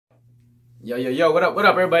Yo, what up,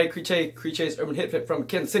 everybody? Creechay's Urban Hit Fit from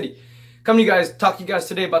Kansas City. Coming to you guys, talk to you guys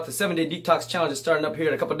today about the 7-day detox challenge that's starting up here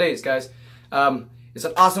in a couple days, guys. It's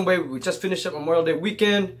an awesome way. We just finished up Memorial Day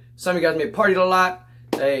weekend. Some of you guys may have partied a lot.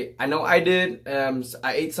 Hey, I know I did.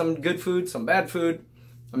 I ate some good food, some bad food,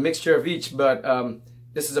 a mixture of each, but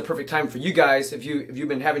this is a perfect time for you guys if you've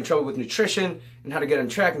been having trouble with nutrition and how to get on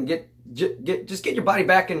track and just get your body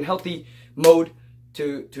back in healthy mode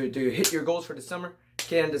to hit your goals for the summer.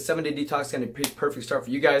 Okay, and the 7-day detox is going to be a perfect start for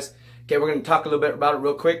you guys. Okay, we're going to talk a little bit about it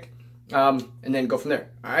real quick, and then go from there.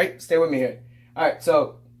 All right, stay with me here. All right,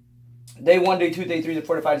 so day 1, day 2, day 3, day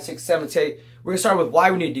 4, day 5, day 6, 7, day. We're going to start with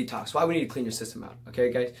why we need detox, why we need to clean your system out.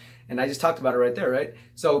 Okay, guys, and I just talked about it right there, right?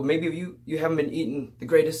 So maybe if you haven't been eating the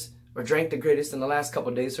greatest or drank the greatest in the last couple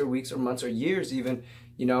of days or weeks or months or years even,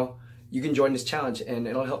 you know, you can join this challenge and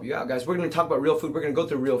it'll help you out, guys. We're going to talk about real food. We're going to go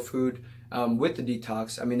through real food with the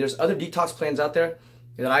detox. I mean, there's other detox plans out there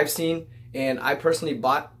that I've seen, and I personally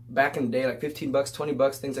bought back in the day, like 15 bucks, 20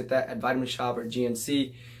 bucks, things like that at Vitamin Shop or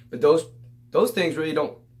GNC. But those things really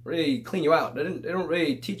don't clean you out. They don't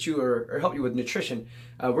really teach you or help you with nutrition.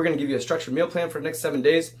 We're going to give you a structured meal plan for the next 7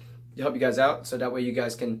 days to help you guys out, so that way you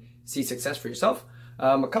guys can see success for yourself.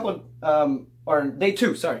 Or day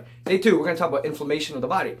 2, sorry. Day 2, we're going to talk about inflammation of the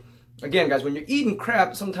body. Again, guys, when you're eating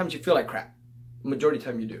crap, sometimes you feel like crap. The majority of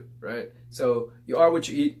the time you do, right? So you are what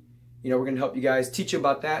you eat. You know, we're going to help you guys, teach you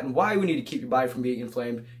about that and why we need to keep your body from being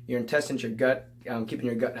inflamed, your intestines, your gut, keeping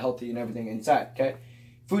your gut healthy and everything inside, okay?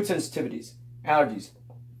 Food sensitivities, allergies,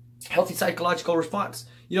 healthy psychological response.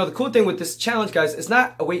 You know, the cool thing with this challenge, guys, it's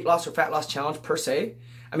not a weight loss or fat loss challenge per se.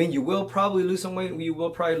 I mean, you will probably lose some weight and you will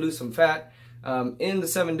probably lose some fat in the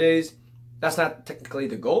 7 days. That's not technically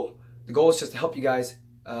the goal. The goal is just to help you guys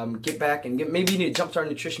get back and maybe you need to jumpstart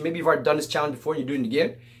nutrition. Maybe you've already done this challenge before and you're doing it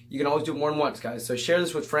again. You can always do it more than once, guys. So share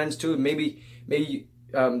this with friends too. Maybe they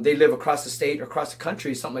live across the state or across the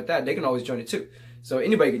country, something like that. They can always join it too. So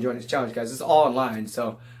anybody can join this challenge, guys. It's all online.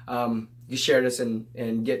 So you share this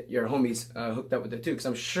and get your homies hooked up with it too. Because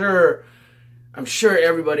I'm sure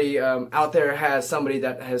everybody out there has somebody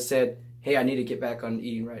that has said, hey, I need to get back on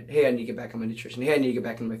eating right. Hey, I need to get back on my nutrition. Hey, I need to get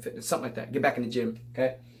back in my fitness. Something like that. Get back in the gym,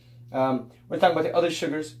 okay? We're talking about the other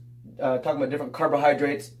sugars, talking about different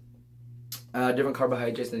carbohydrates, and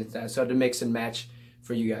so to mix and match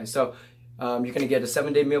for you guys. So you're going to get a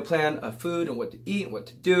 7-day meal plan of food and what to eat and what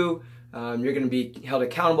to do. You're going to be held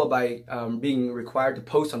accountable by being required to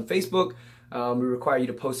post on Facebook. We require you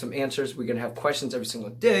to post some answers. We're going to have questions every single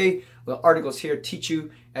day. The articles here teach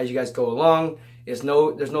you as you guys go along. There's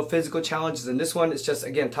no physical challenges in this one. It's just,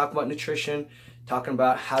 again, talking about nutrition, talking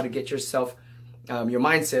about how to get yourself, your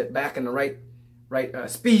mindset back in the right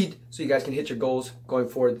speed so you guys can hit your goals going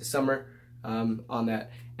forward this summer on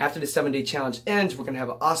that. After the 7-day challenge ends, we're going to have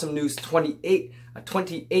an awesome news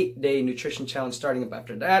 28-day nutrition challenge starting up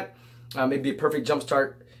after that. It'd be a perfect jump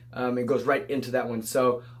start. It goes right into that one.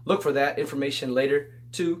 So look for that information later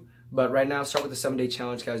too. But right now, start with the 7-day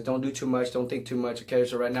challenge, guys. Don't do too much. Don't think too much. Okay,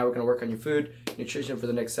 so right now we're going to work on your food, nutrition for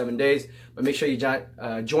the next 7 days. But make sure you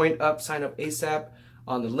join up, sign up ASAP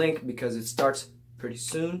on the link because it starts pretty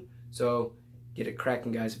soon. So get it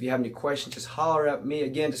cracking, guys. If you have any questions, just holler at me.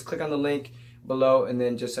 Again, just click on the link below and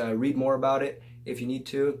then just read more about it if you need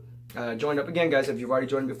to. Join up again, guys. If you've already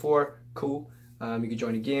joined before, cool. You can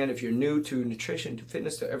join again. If you're new to nutrition, to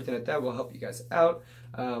fitness, to everything like that, we'll help you guys out.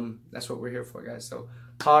 That's what we're here for, guys. So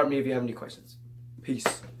holler at me if you have any questions. Peace.